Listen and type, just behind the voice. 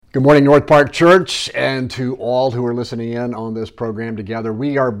Good morning, North Park Church, and to all who are listening in on this program together.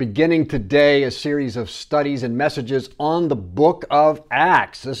 We are beginning today a series of studies and messages on the book of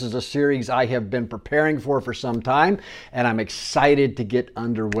Acts. This is a series I have been preparing for some time, and I'm excited to get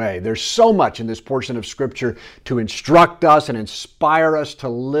underway. There's so much in this portion of Scripture to instruct us and inspire us to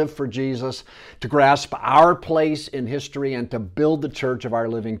live for Jesus, to grasp our place in history, and to build the church of our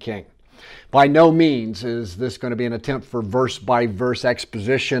living King. By no means is this going to be an attempt for verse-by-verse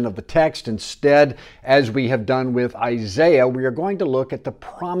exposition of the text. Instead, as we have done with Isaiah, we are going to look at the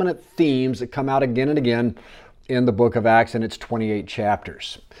prominent themes that come out again and again in the book of Acts and its 28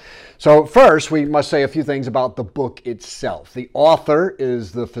 chapters. So first, we must say a few things about the book itself. The author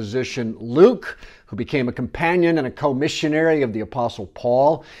is the physician Luke, who became a companion and a co-missionary of the Apostle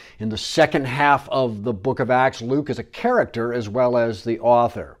Paul. In the second half of the book of Acts, Luke is a character as well as the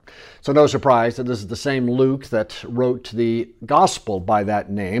author. So no surprise that this is the same Luke that wrote the gospel by that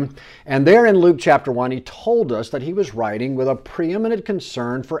name. And there in Luke chapter 1, he told us that he was writing with a preeminent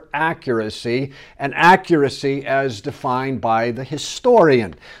concern for accuracy, and accuracy as defined by the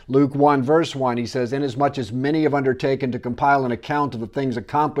historian. Luke 1 verse 1, he says, "Inasmuch as many have undertaken to compile an account of the things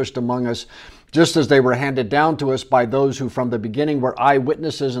accomplished among us, just as they were handed down to us by those who from the beginning were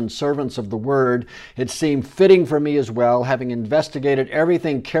eyewitnesses and servants of the word, it seemed fitting for me as well, having investigated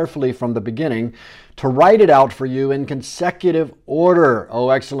everything carefully from the beginning, to write it out for you in consecutive order, O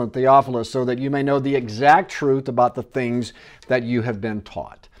excellent Theophilus, so that you may know the exact truth about the things that you have been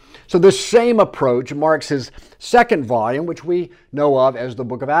taught." So this same approach marks his second volume, which we know of as the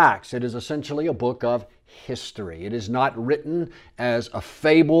book of Acts. It is essentially a book of history. It is not written as a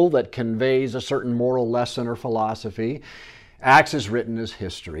fable that conveys a certain moral lesson or philosophy. Acts is written as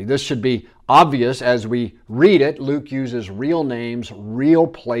history. This should be obvious as we read it. Luke uses real names, real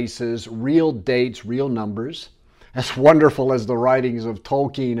places, real dates, real numbers. As wonderful as the writings of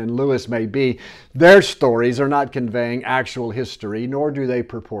Tolkien and Lewis may be, their stories are not conveying actual history, nor do they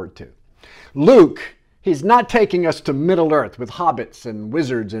purport to. Luke, he's not taking us to Middle Earth with hobbits and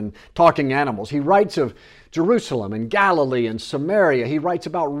wizards and talking animals. He writes of Jerusalem and Galilee and Samaria. He writes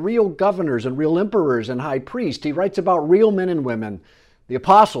about real governors and real emperors and high priests. He writes about real men and women, the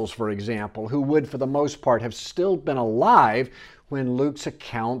apostles, for example, who would, for the most part, have still been alive when Luke's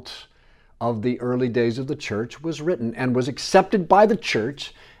account of the early days of the church was written and was accepted by the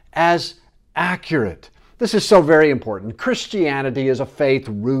church as accurate. This is so very important. Christianity is a faith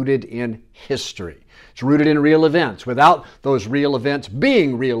rooted in history. It's rooted in real events. Without those real events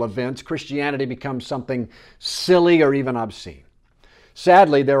being real events, Christianity becomes something silly or even obscene.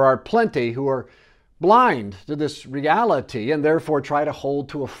 Sadly, there are plenty who are blind to this reality and therefore try to hold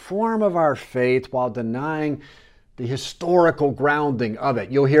to a form of our faith while denying the historical grounding of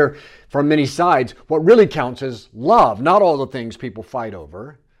it. You'll hear from many sides, what really counts is love, not all the things people fight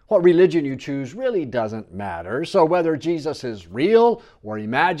over. What religion you choose really doesn't matter. So whether Jesus is real or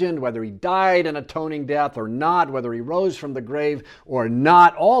imagined, whether he died an atoning death or not, whether he rose from the grave or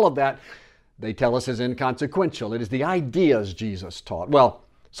not, all of that, they tell us, is inconsequential. It is the ideas Jesus taught. Well,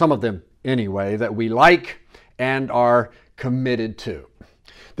 some of them anyway, that we like and are committed to.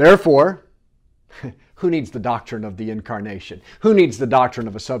 Therefore, who needs the doctrine of the incarnation? Who needs the doctrine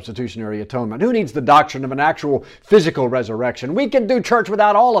of a substitutionary atonement? Who needs the doctrine of an actual physical resurrection? We can do church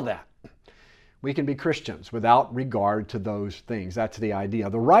without all of that. We can be Christians without regard to those things. That's the idea.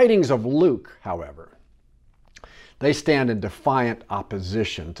 The writings of Luke, however, they stand in defiant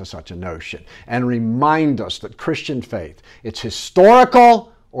opposition to such a notion and remind us that Christian faith, it's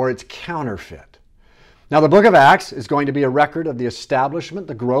historical or it's counterfeit. Now, the book of Acts is going to be a record of the establishment,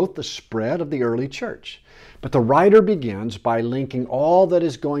 the growth, the spread of the early church. But the writer begins by linking all that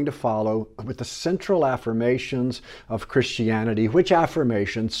is going to follow with the central affirmations of Christianity, which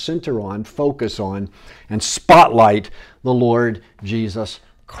affirmations center on, focus on, and spotlight the Lord Jesus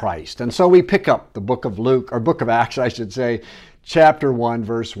Christ. And so we pick up the book of Luke, or book of Acts, I should say, chapter 1,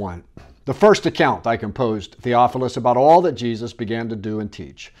 verse 1. The first account I composed, Theophilus, about all that Jesus began to do and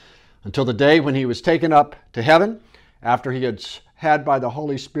teach, until the day when he was taken up to heaven, after he had by the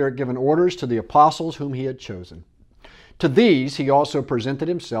Holy Spirit given orders to the apostles whom he had chosen. To these he also presented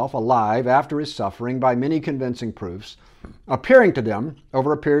himself alive after his suffering by many convincing proofs, appearing to them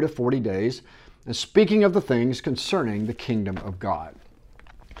over a period of 40 days, and speaking of the things concerning the kingdom of God.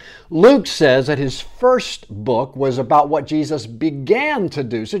 Luke says that his first book was about what Jesus began to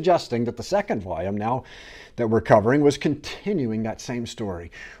do, suggesting that the second volume now that we're covering was continuing that same story,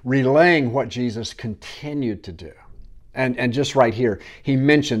 relaying what Jesus continued to do. And just right here, he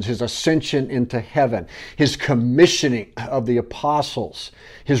mentions his ascension into heaven, his commissioning of the apostles,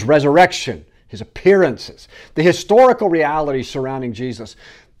 his resurrection, his appearances, the historical reality surrounding Jesus.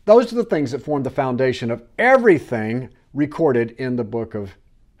 Those are the things that form the foundation of everything recorded in the book of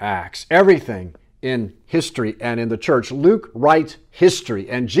Acts. Everything in history and in the church. Luke writes history,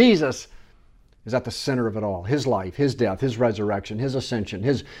 and Jesus is at the center of it all. His life, his death, his resurrection, his ascension,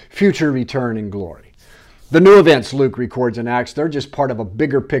 his future return in glory. The new events Luke records in Acts, they're just part of a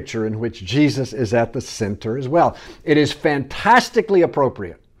bigger picture in which Jesus is at the center as well. It is fantastically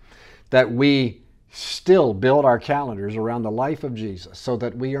appropriate that we still build our calendars around the life of Jesus so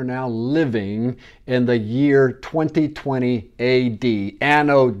that we are now living in the year 2020 AD,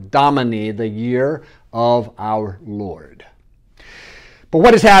 Anno Domini, the year of our Lord. But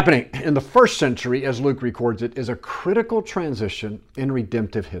what is happening in the first century, as Luke records it, is a critical transition in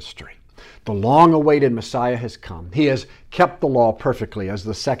redemptive history. The long-awaited Messiah has come. He has kept the law perfectly as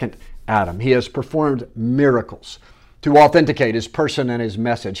the second Adam. He has performed miracles to authenticate his person and his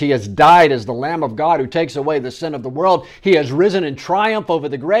message. He has died as the Lamb of God who takes away the sin of the world. He has risen in triumph over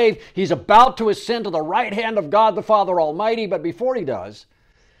the grave. He's about to ascend to the right hand of God the Father Almighty. But before he does,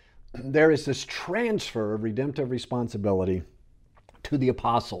 there is this transfer of redemptive responsibility to the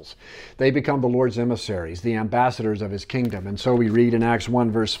apostles. They become the Lord's emissaries, the ambassadors of his kingdom. And so we read in Acts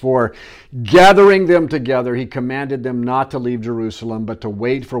 1 verse 4, gathering them together, he commanded them not to leave Jerusalem, but to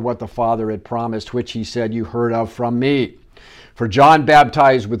wait for what the Father had promised, which he said, you heard of from me. For John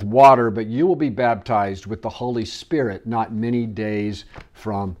baptized with water, but you will be baptized with the Holy Spirit not many days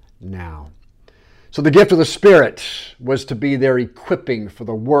from now. So the gift of the Spirit was to be their equipping for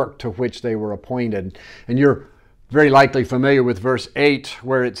the work to which they were appointed. And you're very likely familiar with verse 8,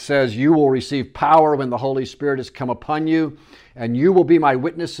 where it says, you will receive power when the Holy Spirit has come upon you, and you will be my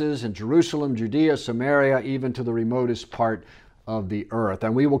witnesses in Jerusalem, Judea, Samaria, even to the remotest part of the earth.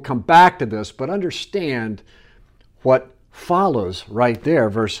 And we will come back to this, but understand what follows right there.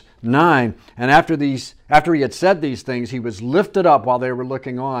 Verse 9, and after he had said these things, he was lifted up while they were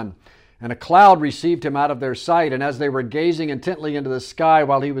looking on. And a cloud received him out of their sight. And as they were gazing intently into the sky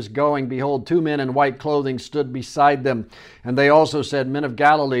while he was going, behold, two men in white clothing stood beside them. And they also said, men of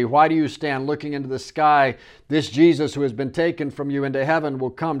Galilee, why do you stand looking into the sky? This Jesus who has been taken from you into heaven will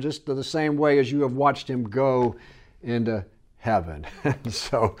come just the same way as you have watched him go into heaven.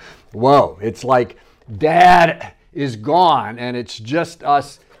 So, whoa, it's like Dad is gone and it's just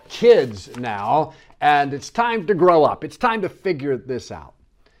us kids now. And it's time to grow up. It's time to figure this out.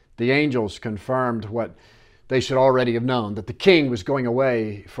 The angels confirmed what they should already have known, that the king was going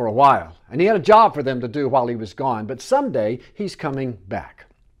away for a while. And he had a job for them to do while he was gone. But someday he's coming back.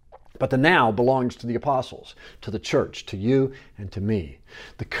 But the now belongs to the apostles, to the church, to you and to me.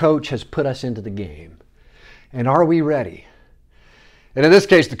 The coach has put us into the game. And are we ready? And in this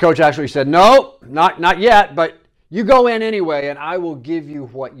case, the coach actually said, no, not yet, but you go in anyway and I will give you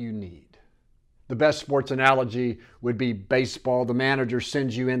what you need. The best sports analogy would be baseball. The manager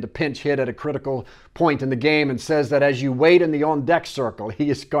sends you in to pinch hit at a critical point in the game and says that as you wait in the on-deck circle, he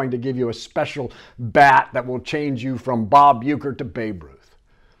is going to give you a special bat that will change you from Bob Uecker to Babe Ruth.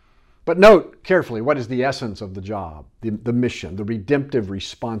 But note carefully, what is the essence of the job, the mission, the redemptive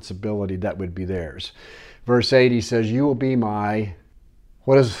responsibility that would be theirs? Verse 8, he says, you will be my,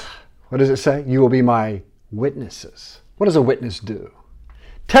 what does it say? You will be my witnesses. What does a witness do?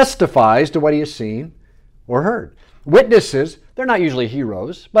 Testifies to what he has seen or heard. Witnesses, they're not usually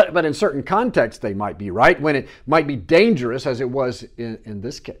heroes, but in certain contexts they might be, right? When it might be dangerous, as it was in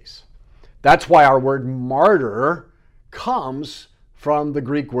this case. That's why our word martyr comes from the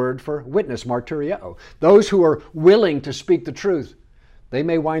Greek word for witness, martyrio. Those who are willing to speak the truth, they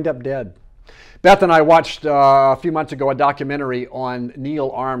may wind up dead. Beth and I watched a few months ago a documentary on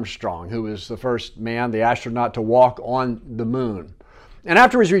Neil Armstrong, who was the first man, the astronaut, to walk on the moon. And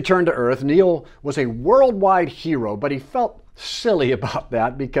after his return to Earth, Neil was a worldwide hero, but he felt silly about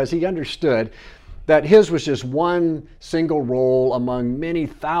that because he understood that his was just one single role among many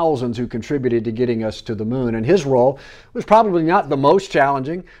thousands who contributed to getting us to the moon. And his role was probably not the most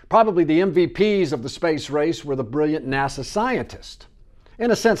challenging. Probably the MVPs of the space race were the brilliant NASA scientists.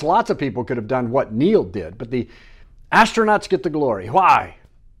 In a sense, lots of people could have done what Neil did, but the astronauts get the glory. Why?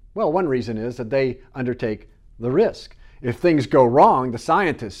 Well, one reason is that they undertake the risk. If things go wrong, the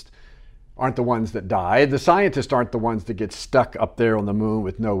scientists aren't the ones that die. The scientists aren't the ones that get stuck up there on the moon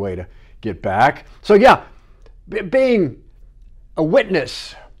with no way to get back. So yeah, being a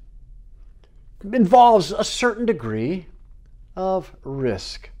witness involves a certain degree of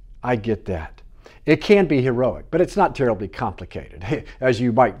risk. I get that. It can be heroic, but it's not terribly complicated. As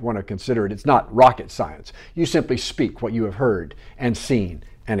you might want to consider it, it's not rocket science. You simply speak what you have heard and seen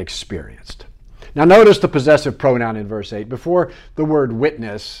and experienced. Now notice the possessive pronoun in verse 8. Before the word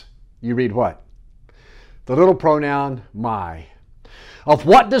witness, you read what? The little pronoun my. Of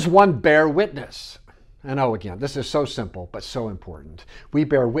what does one bear witness? And again, this is so simple, but so important. We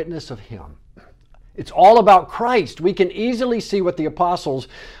bear witness of Him. It's all about Christ. We can easily see what the apostles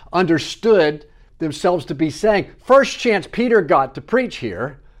understood themselves to be saying. First chance Peter got to preach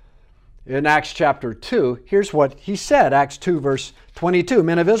here in Acts chapter 2, here's what he said, Acts 2 verse 22.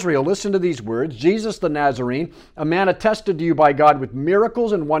 Men of Israel, listen to these words. Jesus the Nazarene, a man attested to you by God with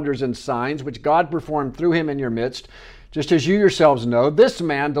miracles and wonders and signs, which God performed through him in your midst, just as you yourselves know, this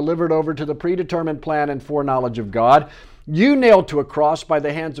man delivered over to the predetermined plan and foreknowledge of God, you nailed to a cross by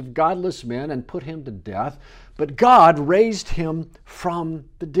the hands of godless men and put him to death, but God raised him from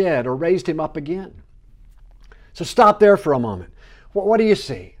the dead, or raised him up again. So stop there for a moment. What do you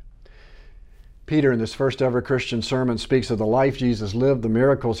see? Peter, in this first ever Christian sermon, speaks of the life Jesus lived, the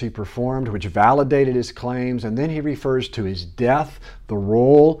miracles he performed, which validated his claims, and then he refers to his death, the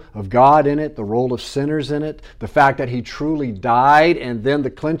role of God in it, the role of sinners in it, the fact that he truly died, and then the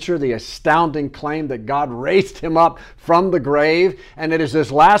clincher, the astounding claim that God raised him up from the grave. And it is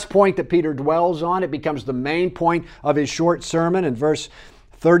this last point that Peter dwells on. It becomes the main point of his short sermon. In verse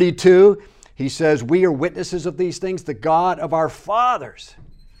 32, he says, we are witnesses of these things. The God of our fathers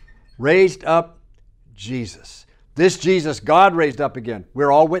raised up Jesus. This Jesus God raised up again.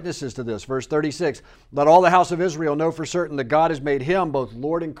 We're all witnesses to this. Verse 36, let all the house of Israel know for certain that God has made him both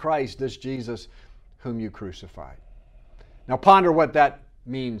Lord and Christ, this Jesus whom you crucified. Now ponder what that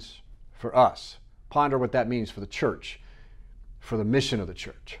means for us. Ponder what that means for the church, for the mission of the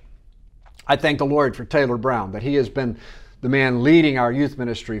church. I thank the Lord for Taylor Brown, that he has been the man leading our youth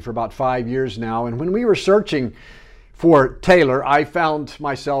ministry for about 5 years now. And when we were searching for Taylor, I found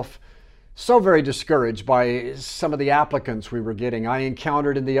myself so very discouraged by some of the applicants we were getting. I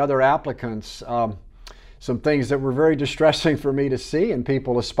encountered in the other applicants some things that were very distressing for me to see in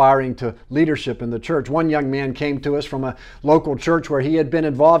people aspiring to leadership in the church. One young man came to us from a local church where he had been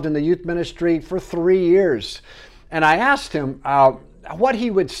involved in the youth ministry for 3 years. And I asked him what he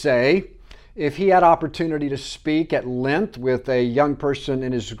would say if he had opportunity to speak at length with a young person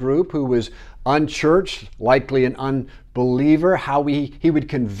in his group who was unchurched, likely an unbeliever, how he would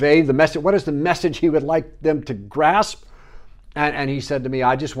convey the message. What is the message he would like them to grasp? And he said to me,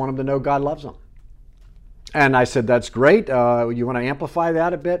 I just want them to know God loves them. And I said, that's great. You want to amplify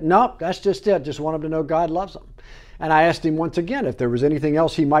that a bit? No, that's just it. Just want them to know God loves them. And I asked him once again if there was anything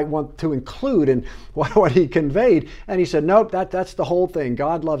else he might want to include in what he conveyed. And he said, nope, that's the whole thing.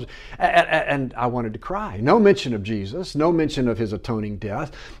 God loves. And I wanted to cry. No mention of Jesus. No mention of his atoning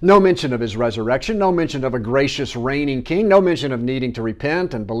death. No mention of his resurrection. No mention of a gracious reigning king. No mention of needing to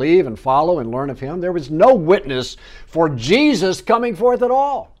repent and believe and follow and learn of him. There was no witness for Jesus coming forth at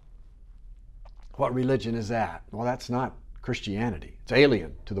all. What religion is that? Well, that's not Christianity. It's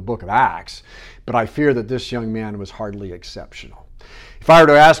alien to the book of Acts, but I fear that this young man was hardly exceptional. If I were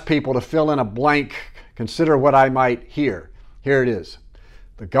to ask people to fill in a blank, consider what I might hear. Here it is.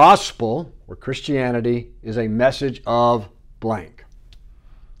 The gospel, or Christianity, is a message of blank.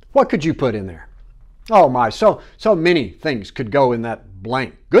 What could you put in there? Oh my, so many things could go in that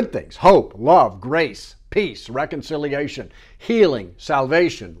blank. Good things: hope, love, grace, peace, reconciliation, healing,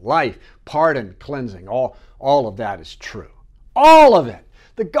 salvation, life, pardon, cleansing. All of that is true. All of it.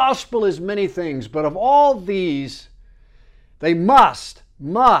 The gospel is many things, but of all these, they must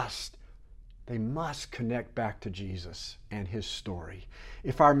connect back to Jesus and his story.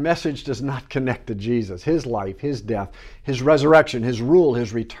 If our message does not connect to Jesus, his life, his death, his resurrection, his rule,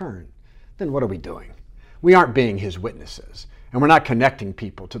 his return, then what are we doing? We aren't being his witnesses, and we're not connecting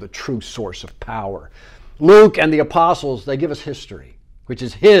people to the true source of power. Luke and the apostles, they give us history, which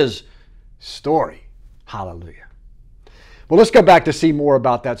is his story. Hallelujah. Well, let's go back to see more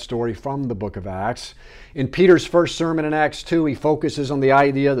about that story from the book of Acts. In Peter's first sermon in Acts 2, he focuses on the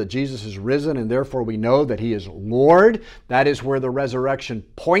idea that Jesus is risen, and therefore we know that he is Lord. That is where the resurrection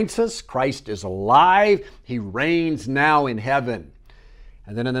points us. Christ is alive. He reigns now in heaven.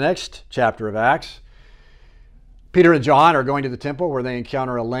 And then in the next chapter of Acts, Peter and John are going to the temple where they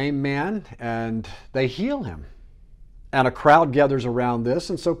encounter a lame man, and they heal him. And a crowd gathers around this,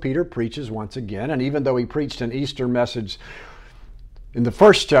 and so Peter preaches once again. And even though he preached an Easter message in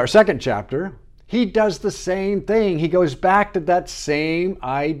the second chapter, he does the same thing. He goes back to that same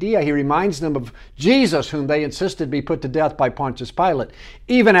idea. He reminds them of Jesus, whom they insisted be put to death by Pontius Pilate,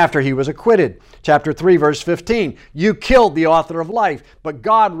 even after he was acquitted. Chapter 3, verse 15, you killed the author of life, but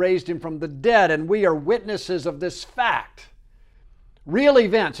God raised him from the dead, and we are witnesses of this fact. Real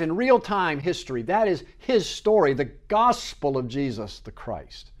events in real-time history. That is his story, the gospel of Jesus the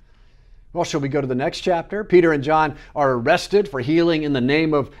Christ. Well, shall we go to the next chapter? Peter and John are arrested for healing in the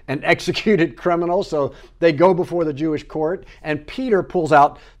name of an executed criminal, so they go before the Jewish court, and Peter pulls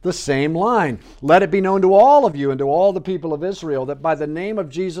out the same line. Let it be known to all of you and to all the people of Israel that by the name of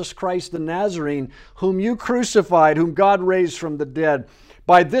Jesus Christ the Nazarene, whom you crucified, whom God raised from the dead,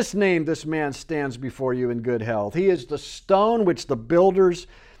 by this name this man stands before you in good health. He is the stone which the builders,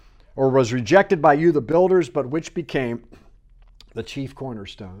 or was rejected by you, the builders, but which became the chief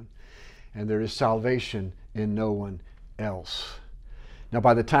cornerstone. And there is salvation in no one else. Now,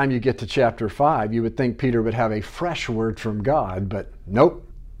 by the time you get to chapter 5, you would think Peter would have a fresh word from God, but nope.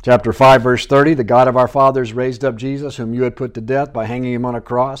 Chapter 5, verse 30, the God of our fathers raised up Jesus, whom you had put to death by hanging him on a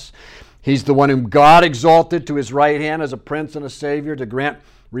cross. He's the one whom God exalted to his right hand as a prince and a savior to grant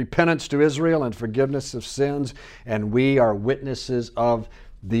repentance to Israel and forgiveness of sins. And we are witnesses of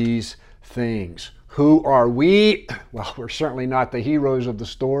these things. Who are we? Well, we're certainly not the heroes of the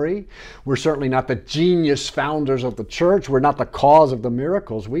story. We're certainly not the genius founders of the church. We're not the cause of the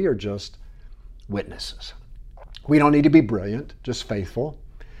miracles. We are just witnesses. We don't need to be brilliant, just faithful,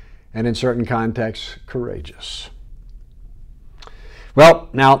 and in certain contexts, courageous. Well,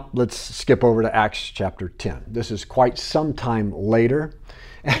 now let's skip over to Acts chapter 10. This is quite some time later.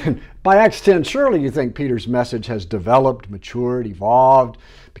 And by Acts 10, surely you think Peter's message has developed, matured, evolved,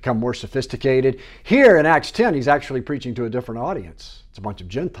 become more sophisticated. Here in Acts 10, he's actually preaching to a different audience. It's a bunch of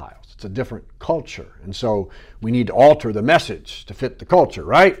Gentiles. It's a different culture. And so we need to alter the message to fit the culture,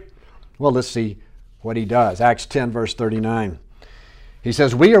 right? Well, let's see what he does. Acts 10, verse 39. He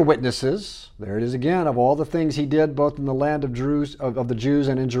says, we are witnesses, there it is again, of all the things he did both in the land of the Jews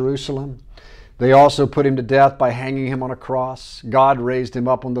and in Jerusalem. They also put him to death by hanging him on a cross. God raised him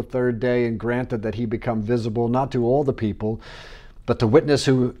up on the third day and granted that he become visible, not to all the people, but to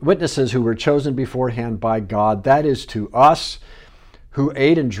witnesses who were chosen beforehand by God. That is to us who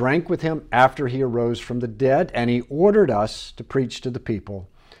ate and drank with him after he arose from the dead. And he ordered us to preach to the people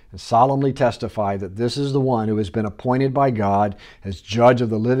and solemnly testify that this is the one who has been appointed by God as judge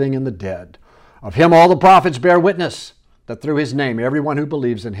of the living and the dead. Of him all the prophets bear witness that through his name everyone who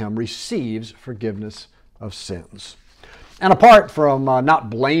believes in him receives forgiveness of sins. And apart from not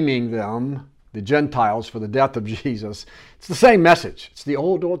blaming them, the Gentiles, for the death of Jesus, it's the same message. It's the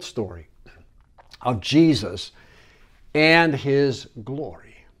old story of Jesus and his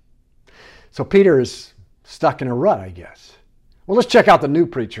glory. So Peter is stuck in a rut, I guess. Well, let's check out the new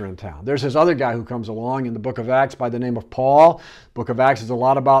preacher in town. There's this other guy who comes along in the book of Acts by the name of Paul. The book of Acts is a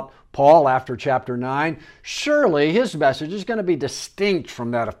lot about Paul after chapter 9. Surely his message is going to be distinct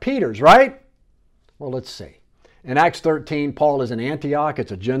from that of Peter's, right? Well, let's see. In Acts 13, Paul is in Antioch.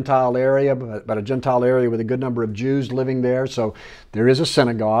 It's a Gentile area, but a Gentile area with a good number of Jews living there. So there is a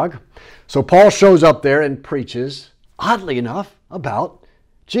synagogue. So Paul shows up there and preaches, oddly enough, about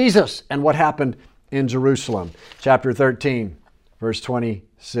Jesus and what happened in Jerusalem. Chapter 13. Verse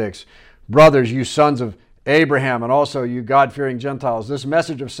 26, brothers, you sons of Abraham, and also you God-fearing Gentiles, this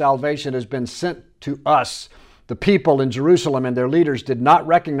message of salvation has been sent to us. The people in Jerusalem and their leaders did not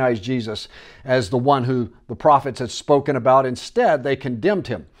recognize Jesus as the one who the prophets had spoken about. Instead, they condemned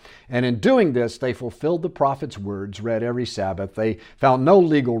him. And in doing this, they fulfilled the prophet's words read every Sabbath. They found no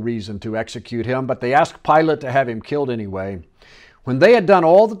legal reason to execute him, but they asked Pilate to have him killed anyway. When they had done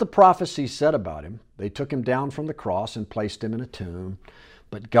all that the prophecy said about him, they took him down from the cross and placed him in a tomb.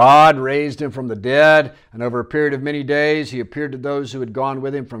 But God raised him from the dead, and over a period of many days he appeared to those who had gone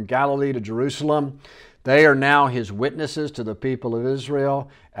with him from Galilee to Jerusalem. They are now his witnesses to the people of Israel,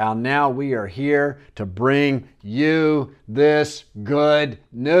 and now we are here to bring you this good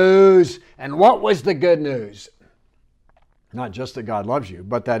news. And what was the good news? Not just that God loves you,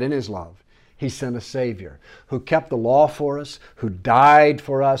 but that in his love, he sent a Savior who kept the law for us, who died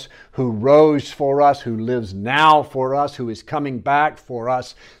for us, who rose for us, who lives now for us, who is coming back for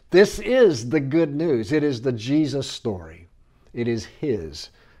us. This is the good news. It is the Jesus story. It is his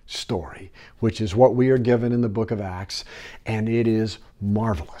story, which is what we are given in the book of Acts, and it is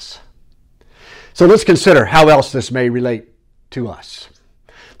marvelous. So let's consider how else this may relate to us.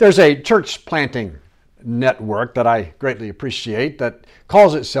 There's a church planting network that I greatly appreciate that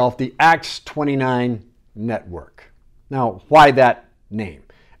calls itself the Acts 29 Network. Now, why that name?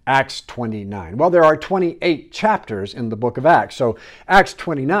 Acts 29. Well, there are 28 chapters in the book of Acts, so Acts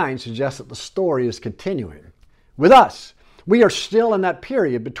 29 suggests that the story is continuing with us. We are still in that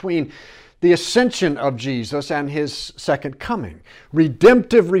period between the ascension of Jesus and his second coming.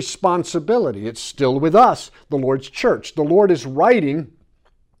 Redemptive responsibility, it's still with us, the Lord's church. The Lord is writing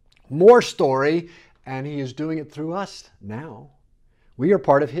more story, and he is doing it through us now. We are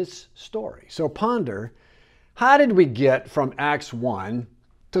part of his story. So ponder, how did we get from Acts 1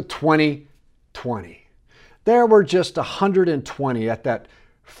 to 2020. There were just 120 at that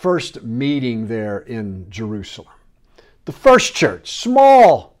first meeting there in Jerusalem. The first church,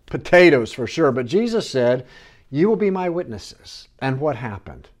 small potatoes for sure, but Jesus said, "You will be my witnesses." And what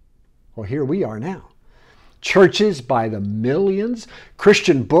happened? Well, here we are now. Churches by the millions,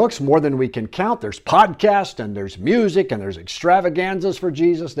 Christian books more than we can count. There's podcasts and there's music and there's extravaganzas for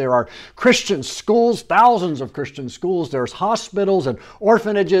Jesus. There are Christian schools, thousands of Christian schools. There's hospitals and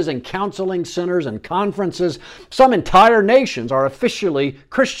orphanages and counseling centers and conferences. Some entire nations are officially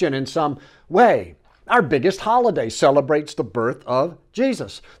Christian in some way. Our biggest holiday celebrates the birth of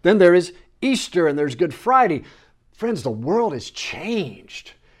Jesus. Then there is Easter and there's Good Friday. Friends, the world has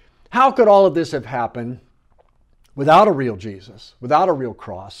changed. How could all of this have happened without a real Jesus, without a real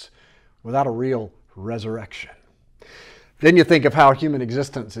cross, without a real resurrection? Then you think of how human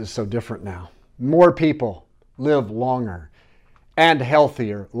existence is so different now. More people live longer and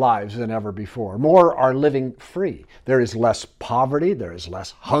healthier lives than ever before. More are living free. There is less poverty, there is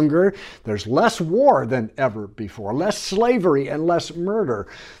less hunger, there's less war than ever before, less slavery and less murder.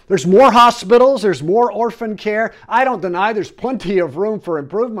 There's more hospitals, there's more orphan care. I don't deny there's plenty of room for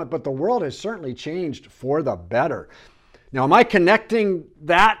improvement, but the world has certainly changed for the better. Now, am I connecting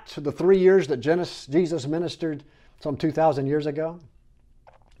that to the 3 years that Jesus ministered some 2,000 years ago?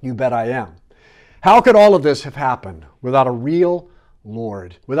 You bet I am. How could all of this have happened without a real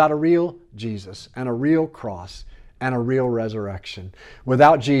Lord, without a real Jesus and a real cross and a real resurrection?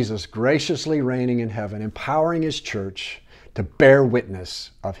 Without Jesus graciously reigning in heaven, empowering His church to bear witness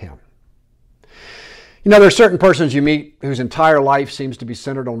of Him. You know, there are certain persons you meet whose entire life seems to be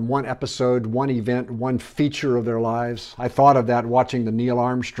centered on one episode, one event, one feature of their lives. I thought of that watching the Neil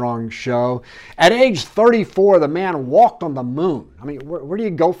Armstrong show. At age 34, the man walked on the moon. I mean, where do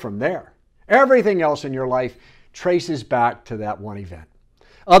you go from there? Everything else in your life traces back to that one event.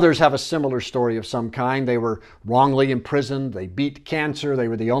 Others have a similar story of some kind. They were wrongly imprisoned. They beat cancer. They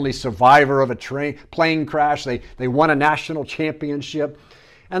were the only survivor of a plane crash. They won a national championship.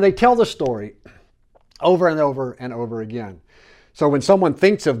 And they tell the story over and over and over again. So when someone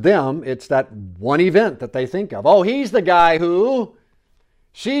thinks of them, it's that one event that they think of. Oh, he's the guy who,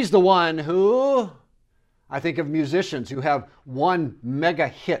 she's the one who. I think of musicians who have one mega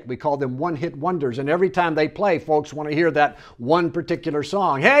hit. We call them one-hit wonders. And every time they play, folks want to hear that one particular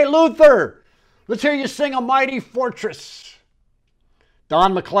song. Hey, Luther, let's hear you sing A Mighty Fortress.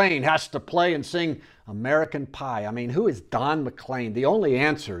 Don McLean has to play and sing American Pie. I mean, who is Don McLean? The only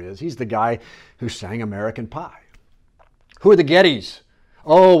answer is he's the guy who sang American Pie. Who are the Gettys?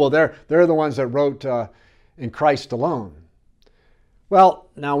 Oh, well, they're the ones that wrote In Christ Alone. Well,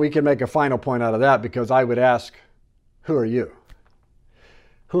 now we can make a final point out of that, because I would ask, who are you?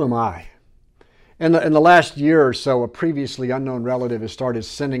 Who am I? In the last year or so, a previously unknown relative has started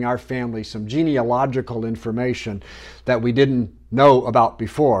sending our family some genealogical information that we didn't know about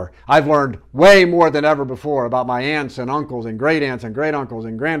before. I've learned way more than ever before about my aunts and uncles and great aunts and great uncles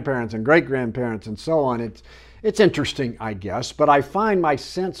and grandparents and great grandparents and so on. It's interesting, I guess, but I find my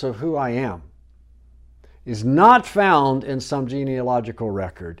sense of who I am is not found in some genealogical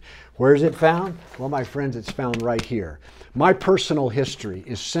record. Where is it found? Well, my friends, it's found right here. My personal history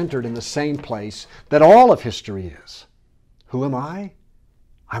is centered in the same place that all of history is. Who am I?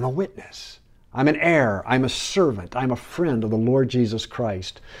 I'm a witness. I'm an heir. I'm a servant. I'm a friend of the Lord Jesus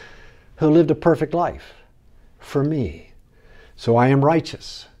Christ, who lived a perfect life for me. So I am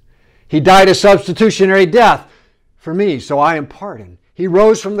righteous. He died a substitutionary death for me, so I am pardoned. He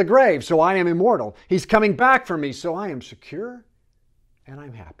rose from the grave, so I am immortal. He's coming back for me, so I am secure and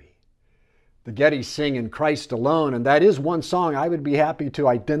I'm happy. The Gettys sing In Christ Alone, and that is one song I would be happy to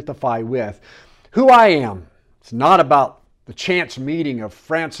identify with. Who I am. It's not about the chance meeting of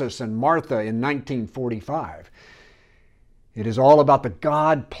Francis and Martha in 1945. It is all about the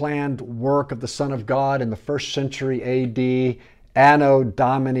God-planned work of the Son of God in the 1st century A.D., Anno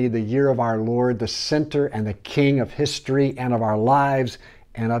Domini, the year of our Lord, the center and the king of history and of our lives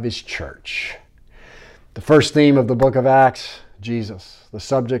and of His church. The first theme of the book of Acts, Jesus. The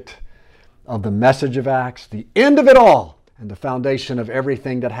subject of the message of Acts, the end of it all, and the foundation of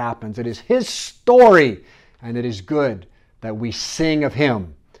everything that happens. It is His story, and it is good that we sing of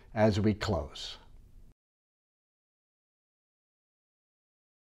Him as we close.